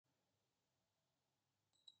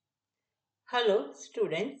Hello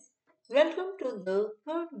students, welcome to the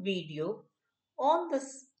third video on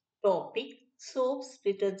this topic soaps,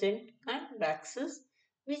 detergent and waxes,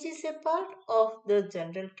 which is a part of the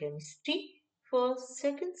general chemistry for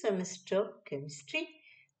second semester chemistry.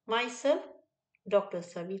 Myself, Dr.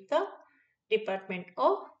 Savitha, Department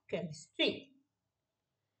of Chemistry.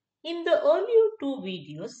 In the earlier two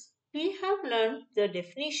videos, we have learned the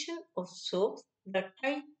definition of soaps, the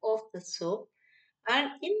type of the soap,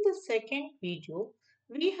 and in the second video,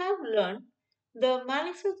 we have learned the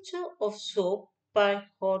manufacture of soap by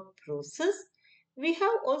hot process. We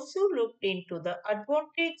have also looked into the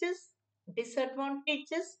advantages,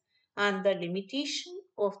 disadvantages, and the limitation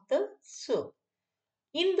of the soap.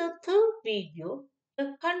 In the third video,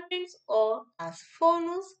 the contents are as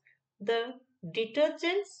follows: the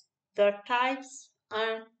detergents, the types,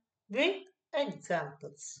 and with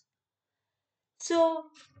examples. So,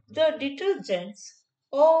 the detergents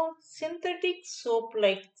are synthetic soap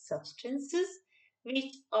like substances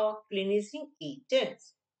which are cleansing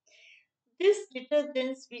agents. These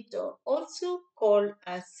detergents, which are also called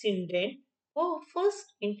as Syndent, were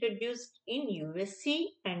first introduced in USA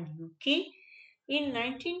and UK in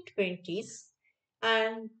 1920s,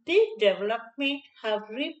 and their development have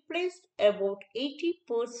replaced about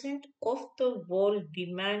 80% of the world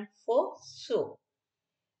demand for soap.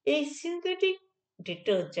 A synthetic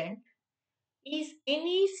detergent is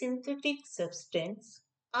any synthetic substance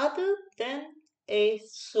other than a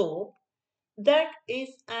soap that is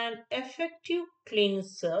an effective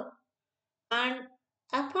cleanser, and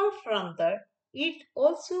apart from that it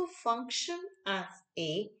also functions as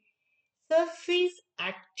a surface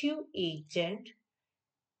active agent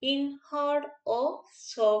in hard or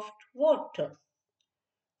soft water.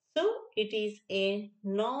 So it is a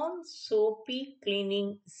non-soapy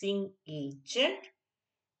cleansing agent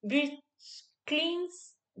which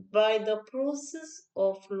cleans by the process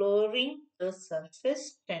of lowering the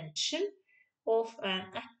surface tension of an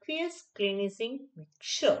aqueous cleansing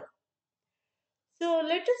mixture. So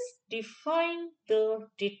let us define the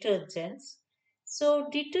detergents. So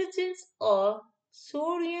detergents are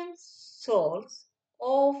sodium salts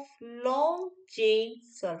of long chain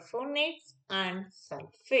sulfonates and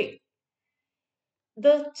sulfate.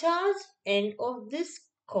 The charged end of this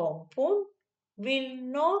compound will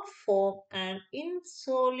not form an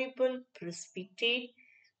insoluble precipitate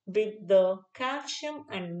with the calcium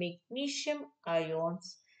and magnesium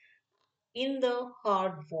ions in the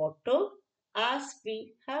hard water as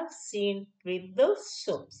we have seen with the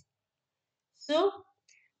soaps. So,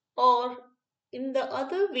 or in the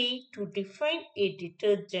other way to define a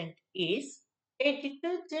detergent is a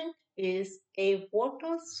detergent is a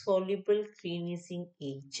water soluble cleansing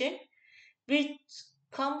agent which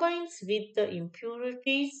combines with the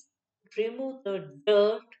impurities, remove the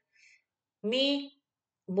dirt, make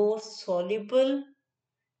more soluble,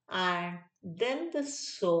 and then the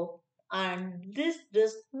soap, and this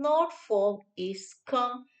does not form a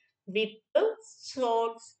scum with the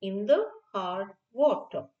salts in the hard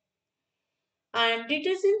water. And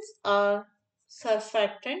detergents are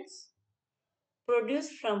surfactants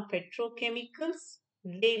produced from petrochemicals.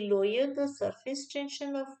 They lower the surface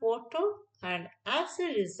tension of water, and as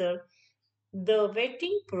a result the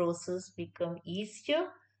wetting process become easier,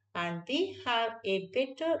 and they have a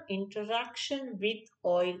better interaction with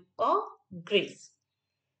oil or grease.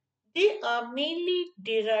 They are mainly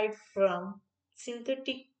derived from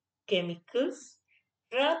synthetic chemicals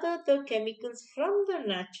rather the chemicals from the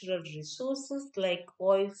natural resources like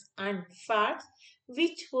oils and fats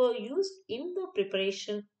which were used in the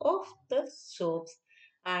preparation of the soaps,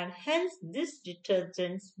 and hence these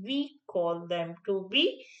detergents we call them to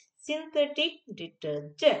be synthetic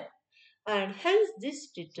detergent, and hence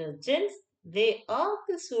these detergents they are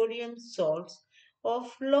the sodium salts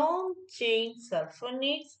of long chain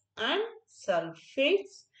sulfonates and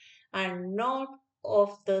sulfates, and not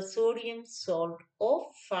of the sodium salt of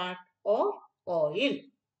fat or oil.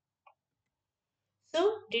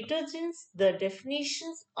 So detergents, the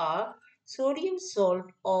definitions are sodium salt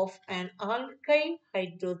of an alkyl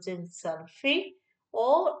hydrogen sulfate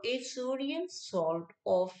or a sodium salt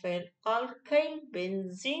of an alkyl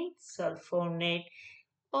benzene sulfonate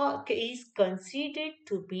is considered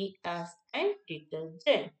to be as a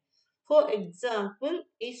detergent. For example,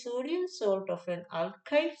 a sodium salt of an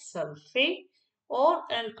alkyl sulfate or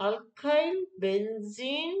an alkyl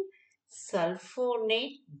benzene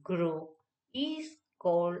sulfonate group is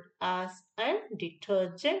called as a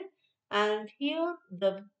detergent, and here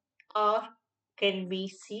the R can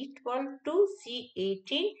be C12 to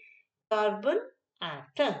C18 carbon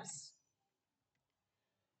atoms.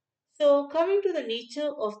 So, coming to the nature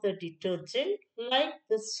of the detergent, like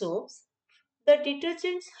the soaps, the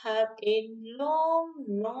detergents have a long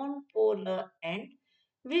non-polar end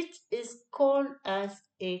which is called as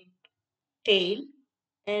a tail,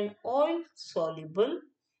 and oil soluble,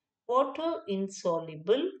 water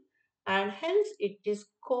insoluble, and hence it is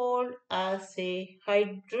called as a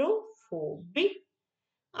hydrophobic,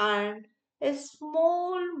 and a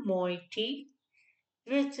small moiety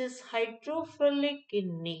which is hydrophilic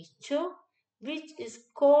in nature, which is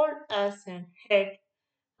called as an head,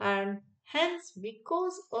 and hence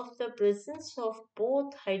because of the presence of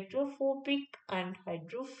both hydrophobic and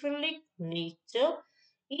hydrophilic nature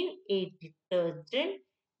in a detergent,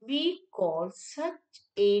 we call such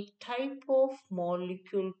a type of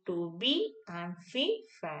molecule to be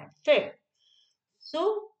amphifatted.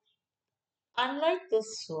 So, unlike the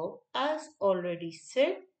soap, as already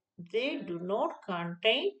said, they do not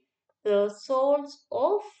contain the salts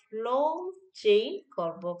of long chain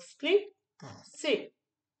carboxylic acid.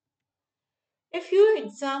 A few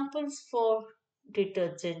examples for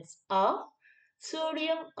detergents are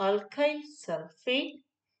sodium alkyl sulfate,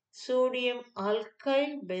 sodium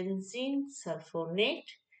alkyl benzene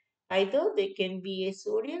sulfonate. Either they can be a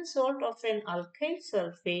sodium salt of an alkyl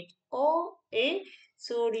sulfate or a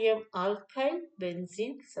sodium alkyl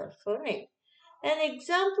benzene sulfonate. An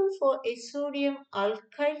example for a sodium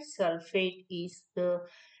alkyl sulfate is the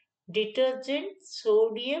detergent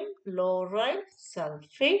sodium lauryl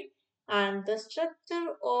sulfate, and the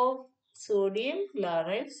structure of sodium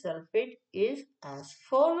lauryl sulfate is as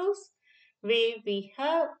follows, where we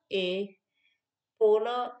have a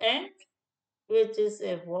polar end which is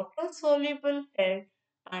a water soluble end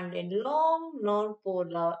and a long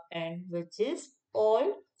non-polar end which is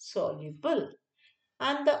oil soluble.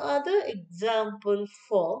 And the other example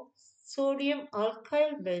for sodium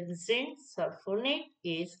alkyl benzene sulfonate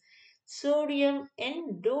is sodium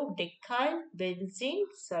N-dodecyl benzene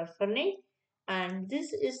sulfonate, and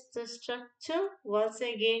this is the structure once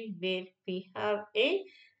again where we have a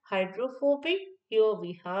hydrophobic, here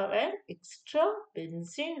we have an extra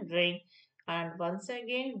benzene ring, and once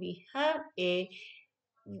again we have a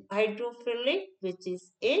hydrophilic which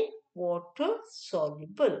is a water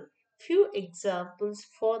soluble. Few examples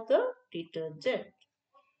for the detergent.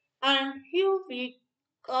 And here we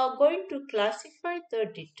are going to classify the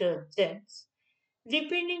detergents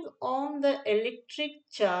depending on the electric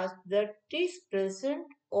charge that is present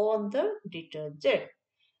on the detergent.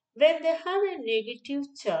 When they have a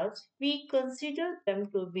negative charge, we consider them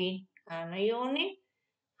to be anionic.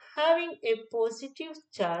 Having a positive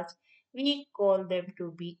charge, we call them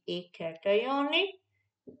to be a cationic.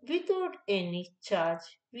 Without any charge,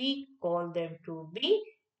 we call them to be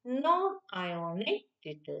non-ionic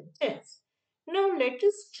detergents. Now let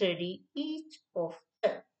us study each of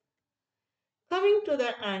them. Coming to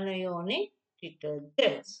the anionic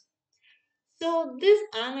detergents. So these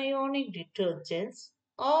anionic detergents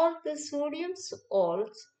are the sodium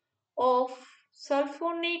salts of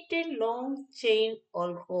sulfonated long chain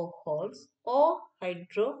alcohols or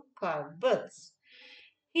hydrocarbons.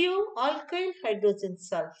 Here, alkyl hydrogen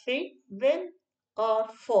sulfate, when are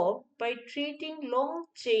formed by treating long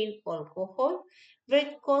chain alcohol with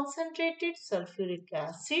concentrated sulfuric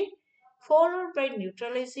acid, followed by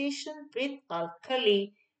neutralization with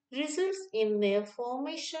alkali, results in the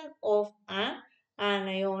formation of an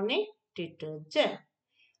anionic detergent.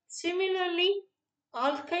 Similarly,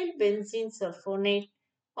 alkyl benzene sulfonate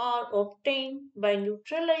are obtained by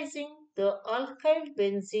neutralizing the alkyl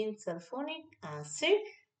benzene sulfonic acid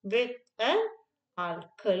with an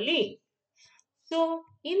alkali. So,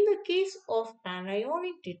 in the case of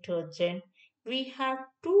anionic detergent, we have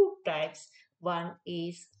two types. One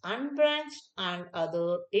is unbranched and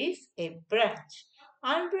other is a branch.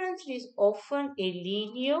 Unbranched is often a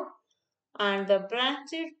linear, and the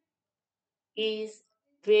branched is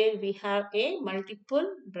where we have a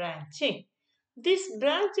multiple branching. These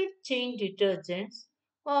branched chain detergents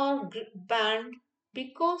are banned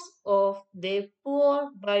because of their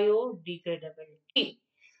poor biodegradability.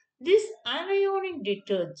 These anionic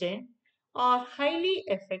detergents are highly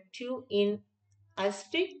effective in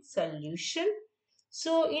acidic solution.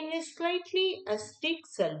 So, in a slightly acidic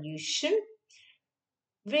solution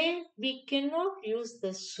where we cannot use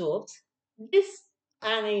the soaps, this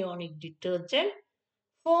anionic detergent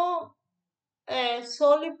form a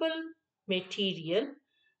soluble material.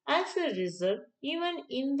 As a result, even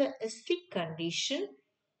in the acidic condition,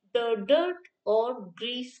 the dirt or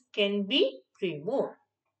grease can be removed.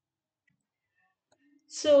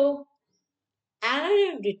 So,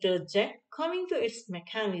 anionic detergent, coming to its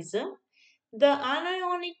mechanism, The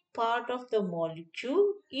anionic part of the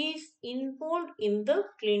molecule is involved in the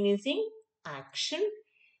cleansing action,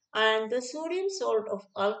 and the sodium salt of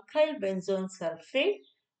alkyl benzoate sulfate,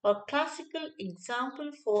 a classical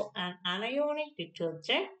example for an anionic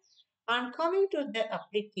detergent. And coming to the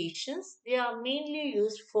applications, they are mainly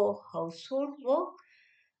used for household work,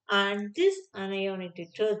 and this anionic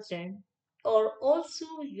detergent are also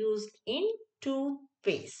used in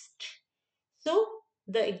toothpaste. So,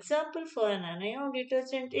 the example for an anion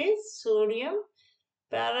detergent is sodium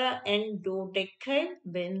para-N-dodecyl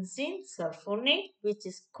benzene sulfonate, which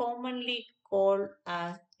is commonly called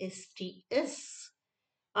as STS,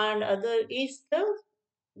 and other is the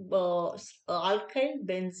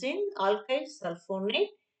alkyl sulfonate,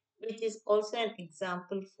 which is also an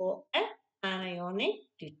example for an anionic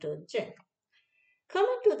detergent.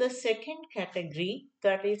 Coming to the second category,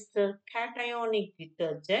 that is the cationic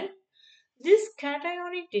detergent. These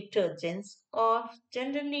cationic detergents are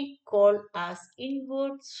generally called as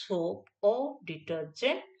invert soap or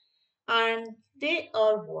detergent, and they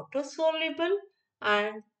are water soluble,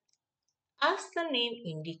 and as the name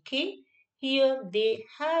indicates, here they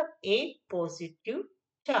have a positive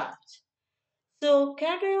charge. So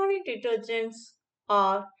cationic detergents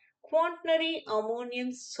are quaternary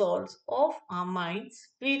ammonium salts of amines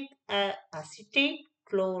with acetate,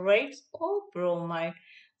 chlorides or bromide,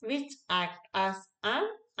 which act as an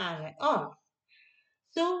anion.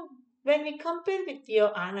 So when we compare with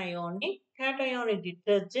your anionic, cationic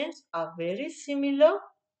detergents are very similar,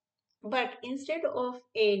 but instead of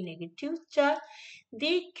a negative charge,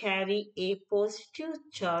 they carry a positive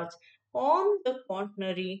charge on the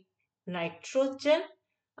quaternary nitrogen,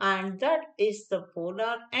 and that is the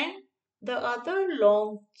polar end. The other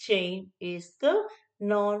long chain is the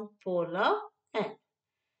non-polar end.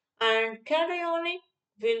 And cationic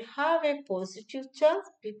will have a positive charge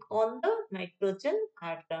on the nitrogen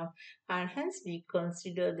atom, and hence we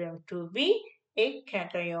consider them to be a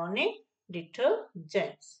cationic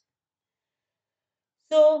detergents.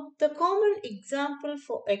 So, the common example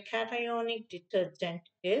for a cationic detergent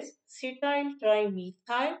is cetyl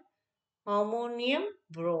trimethyl ammonium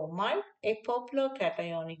bromide, a popular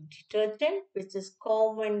cationic detergent which is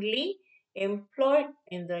commonly employed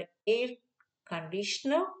in the air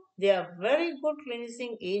conditioner. They are very good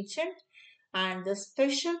cleansing agent, and the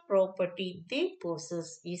special property they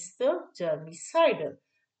possess is the germicidal.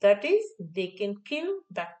 That is, they can kill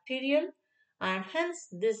bacterial, and hence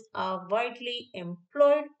these are widely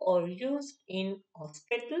employed or used in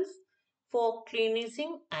hospitals for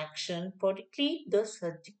cleansing action, particularly the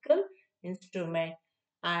surgical instrument,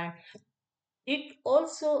 and it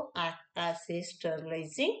also acts as a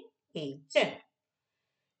sterilizing agent.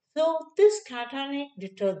 So this cationic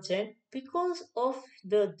detergent, because of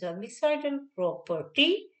the germicidal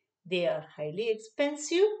property, they are highly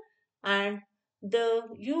expensive, and the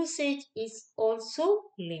usage is also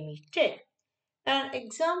limited. And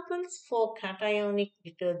examples for cationic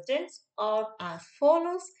detergents are as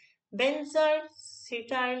follows: benzyl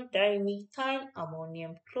cetyl dimethyl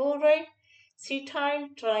ammonium chloride, cetyl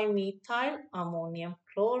trimethyl ammonium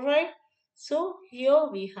chloride. So here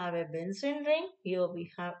we have a benzene ring, here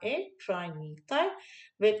we have a trimethyl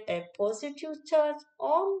with a positive charge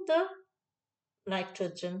on the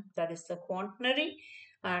nitrogen, that is the quaternary,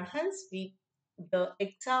 and hence we the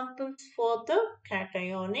examples for the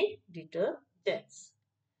cationic detergents.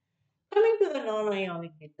 Coming to the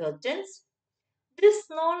non-ionic detergents, these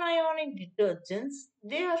non-ionic detergents,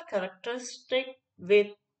 they are characteristic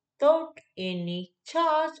without any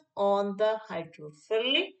charge on the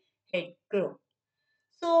hydrophilic head group.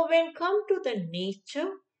 So when come to the nature,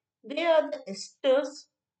 they are the esters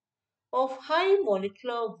of high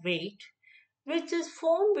molecular weight, which is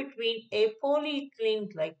formed between a polyethylene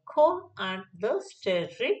glycol and the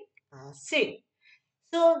stearic acid.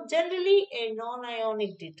 So generally a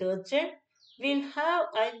non-ionic detergent will have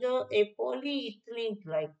either a polyethylene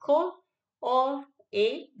glycol or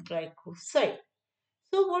a glycoside.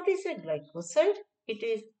 So what is a glycoside? It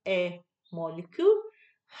is a molecule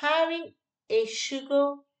having a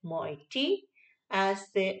sugar moiety as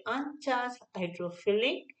the uncharged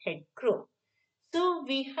hydrophilic head group. So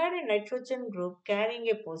we had a nitrogen group carrying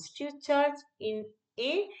a positive charge in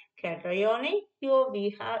a cationic. Here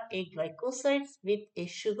we have a glycosides with a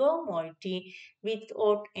sugar moiety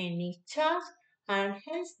without any charge, and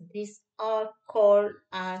hence these are called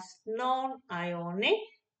as non-ionic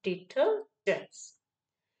detergents.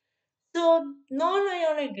 So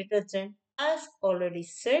non-ionic detergent, as already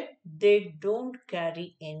said, they don't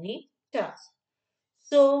carry any charge.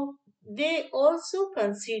 So they also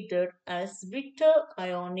considered as bitter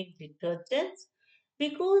ionic detergents,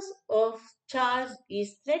 because of charge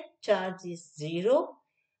is net charge is zero.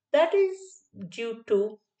 That is due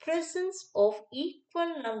to presence of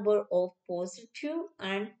equal number of positive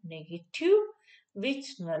and negative,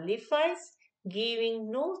 which nullifies,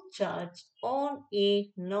 giving no charge on a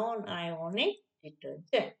non-ionic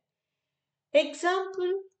detergent.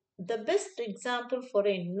 Example, the best example for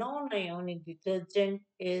a non-ionic detergent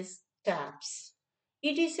is TAPS.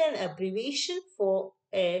 It is an abbreviation for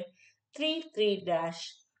a 3,3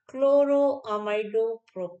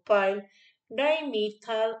 chloroamidopropyl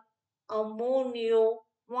dimethyl ammonio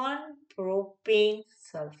 1 propane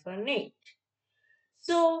sulfonate.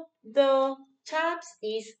 So the TAPS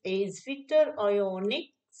is a zwitter ionic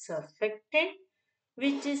surfactant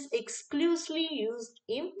which is exclusively used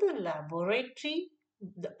in the laboratory,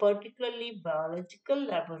 particularly biological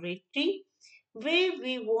laboratory, where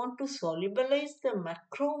we want to solubilize the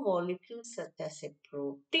macromolecules such as a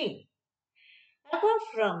protein. Apart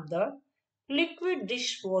from the liquid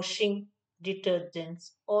dishwashing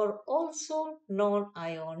detergents are also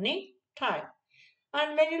non-ionic type.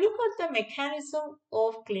 And when you look at the mechanism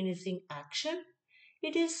of cleansing action,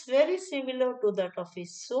 it is very similar to that of a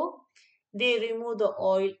soap. They remove the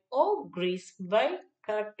oil or grease by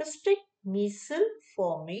characteristic micelle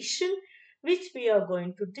formation, which we are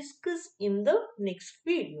going to discuss in the next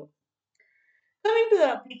video. Coming to the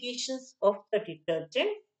applications of the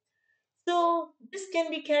detergent, so this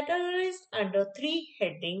can be categorized under three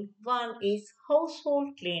headings. One is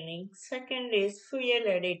household cleaning, second is fuel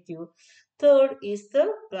additive, third is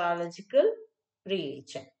the biological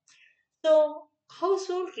reagent. So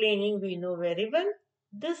household cleaning we know very well.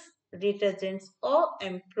 These detergents are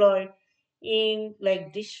employed in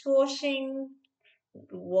like dishwashing,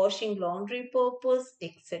 washing laundry purpose,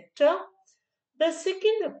 etc. The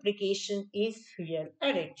second application is fuel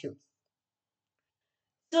additive.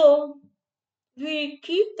 So we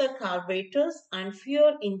keep the carburetors and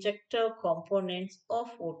fuel injector components of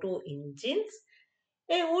auto engines.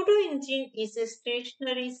 A auto engine is a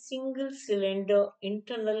stationary single cylinder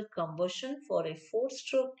internal combustion for a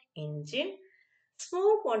four-stroke engine.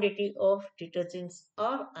 Small quantity of detergents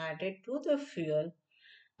are added to the fuel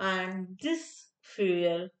and this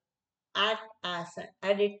fuel act as an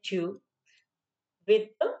additive with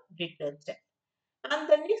the detergent. And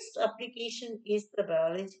the next application is the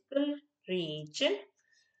biological reagent.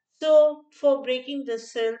 So, for breaking the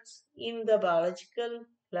cells in the biological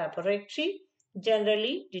laboratory,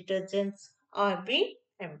 generally detergents are being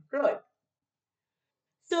employed.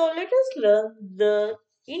 So, let us learn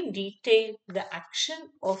in detail the action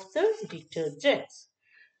of the detergents.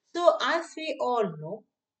 So, as we all know,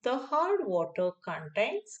 the hard water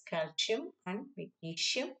contains calcium and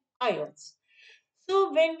magnesium ions.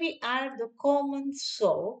 So, when we add the common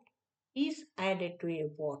soap is added to a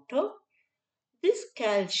water, this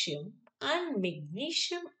calcium and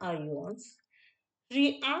magnesium ions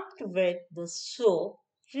react with the soap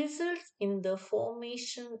results in the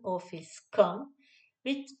formation of a scum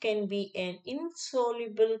which can be an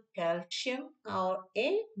insoluble calcium or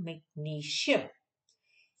a magnesium.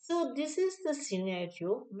 So this is the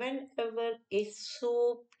scenario whenever a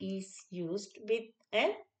soap is used with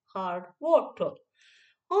a hard water.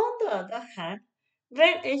 On the other hand,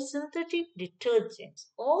 when a synthetic detergent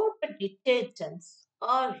or the detergents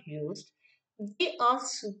are used, they are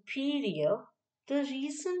superior. The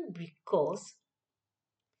reason because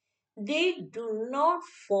they do not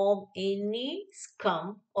form any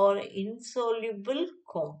scum or insoluble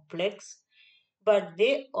complex, but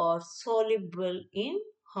they are soluble in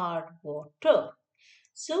hard water.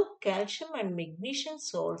 So, calcium and magnesium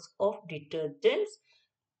salts of detergents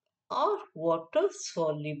are water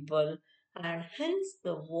soluble and hence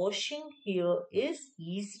the washing here is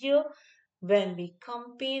easier when we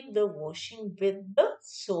compare the washing with the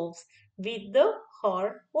soaps with the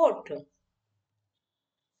hard water.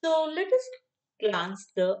 So let us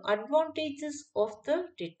glance the advantages of the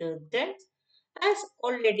detergent. As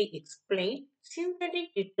already explained,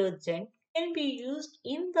 synthetic detergent can be used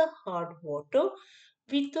in the hard water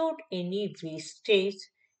without any wastage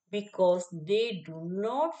because they do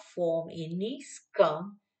not form any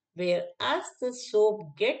scum, whereas the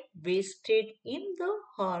soap get wasted in the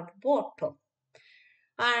hard water.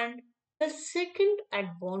 And the second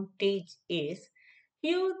advantage is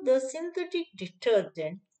here the synthetic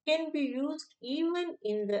detergent can be used even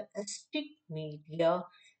in the acetic media,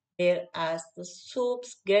 whereas the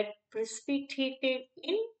soaps get precipitated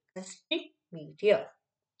in acetic media.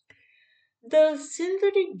 The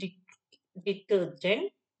synthetic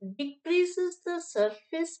detergent decreases the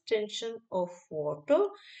surface tension of water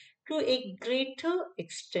to a greater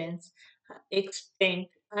extent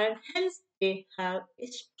and hence they have a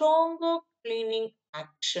stronger cleaning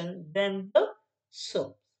action than the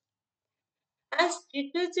soap. As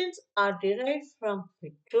detergents are derived from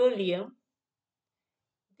petroleum,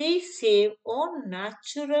 they save on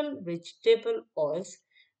natural vegetable oils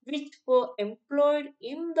which were employed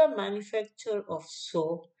in the manufacture of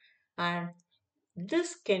soap, and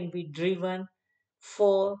this can be driven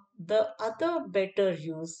for the other better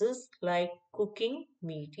uses like cooking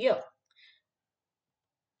media.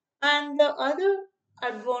 And the other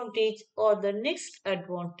advantage or the next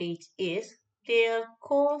advantage is they are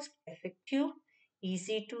cost effective,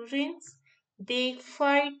 easy to rinse, they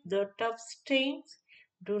fight the tough stains,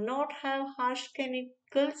 do not have harsh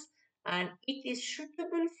chemicals, and it is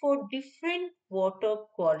suitable for different water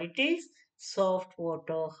qualities, soft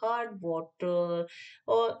water, hard water,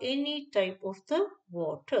 or any type of the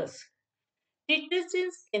waters.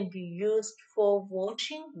 Detergents can be used for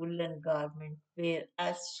washing woolen garments,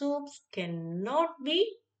 whereas soaps cannot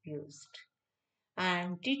be used.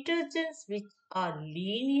 And detergents which are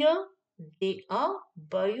linear, they are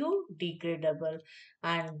biodegradable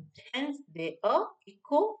and hence they are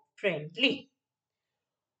eco-friendly.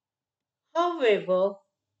 However,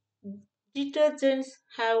 detergents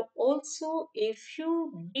have also a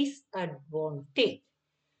few disadvantages.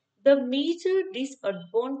 The major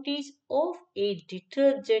disadvantage of a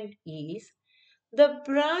detergent is the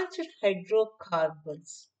branched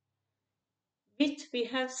hydrocarbons, which we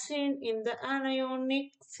have seen in the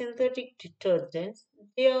anionic synthetic detergents,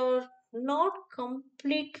 they are not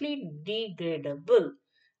completely degradable.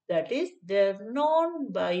 That is, they are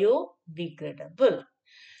non biodegradable.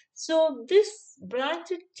 So, this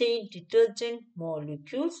branched chain detergent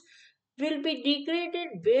molecules will be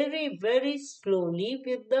degraded very, very slowly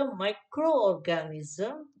with the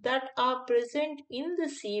microorganisms that are present in the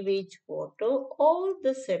sewage water or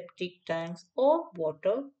the septic tanks or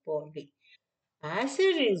water body. As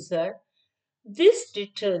a result, this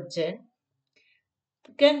detergent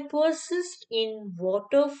can persist in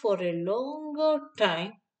water for a longer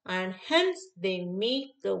time and hence they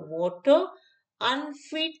make the water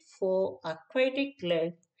unfit for aquatic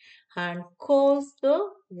life and cause the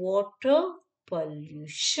water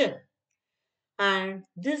pollution. And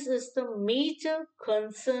this is the major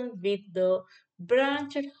concern with the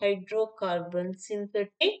branched hydrocarbon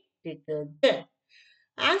synthetic detergent.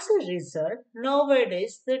 As a result,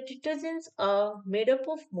 nowadays the detergents are made up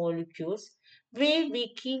of molecules where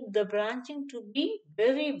we keep the branching to be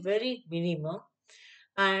very, very minimum,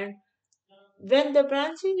 and when the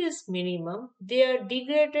branching is minimum, they are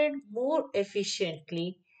degraded more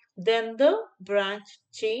efficiently than the branch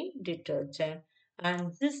chain detergent.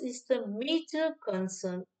 And this is the major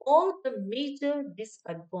concern or the major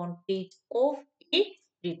disadvantage of a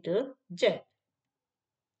detergent.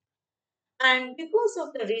 And because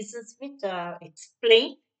of the reasons which are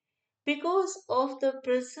explained, because of the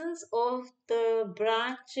presence of the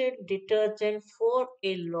branched detergent for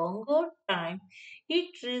a longer time,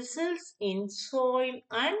 it results in soil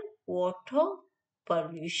and water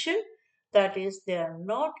pollution. That is, they are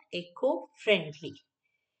not eco friendly.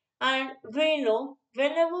 And we know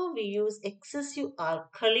whenever we use excessive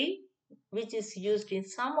alkali, which is used in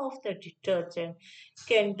some of the detergent,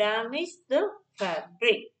 can damage the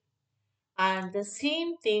fabric, and the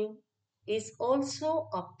same thing is also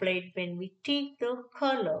applied when we take the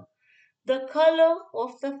color. The color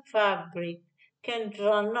of the fabric can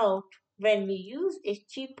run out when we use a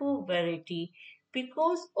cheaper variety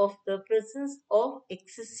because of the presence of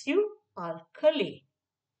excessive alkali.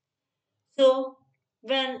 So,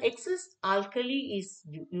 when excess alkali is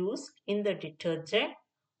used in the detergent,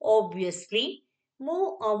 obviously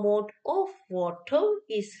more amount of water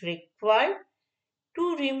is required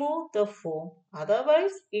to remove the foam.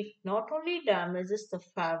 Otherwise, it not only damages the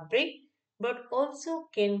fabric but also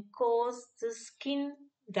can cause the skin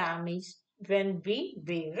damage when we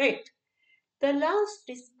wear it. The last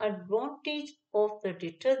disadvantage of the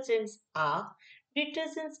detergents are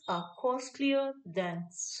costlier than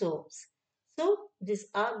soaps. So these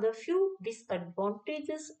are the few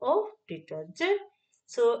disadvantages of detergent.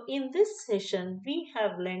 So in this session we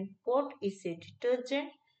have learned what is a detergent,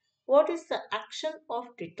 what is the action of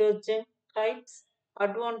detergent types,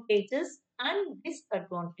 advantages and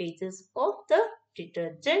disadvantages of the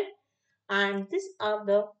detergent, and these are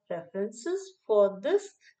the references for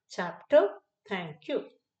this chapter. Thank you.